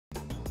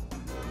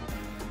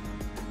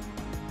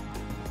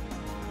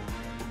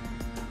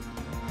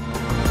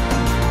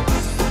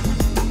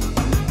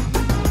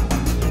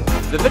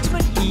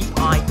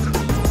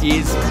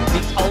is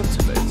the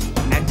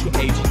ultimate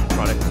anti-aging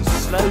product to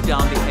slow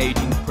down the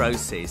aging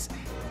process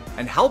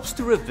and helps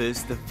to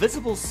reverse the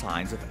visible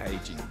signs of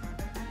aging.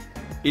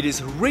 It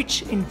is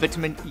rich in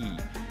vitamin E,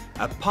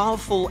 a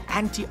powerful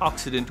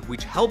antioxidant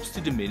which helps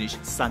to diminish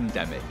sun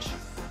damage.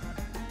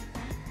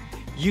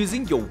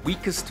 Using your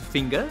weakest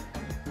finger,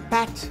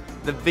 pat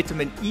the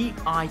vitamin E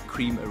eye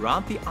cream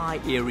around the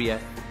eye area,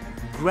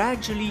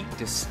 gradually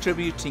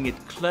distributing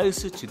it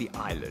closer to the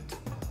eyelid.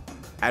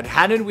 At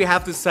Hannon we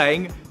have the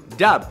saying,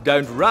 dub,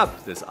 don't rub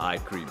this eye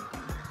cream.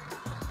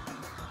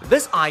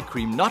 This eye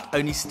cream not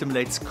only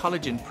stimulates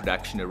collagen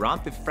production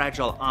around the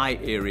fragile eye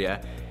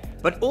area,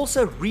 but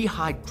also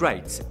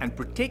rehydrates and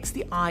protects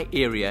the eye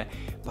area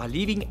by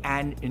leaving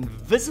an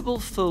invisible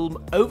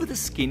film over the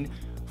skin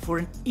for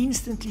an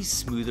instantly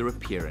smoother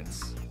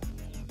appearance.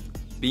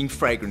 Being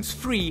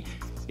fragrance-free,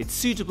 it's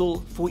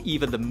suitable for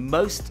even the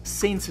most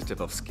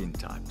sensitive of skin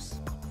types.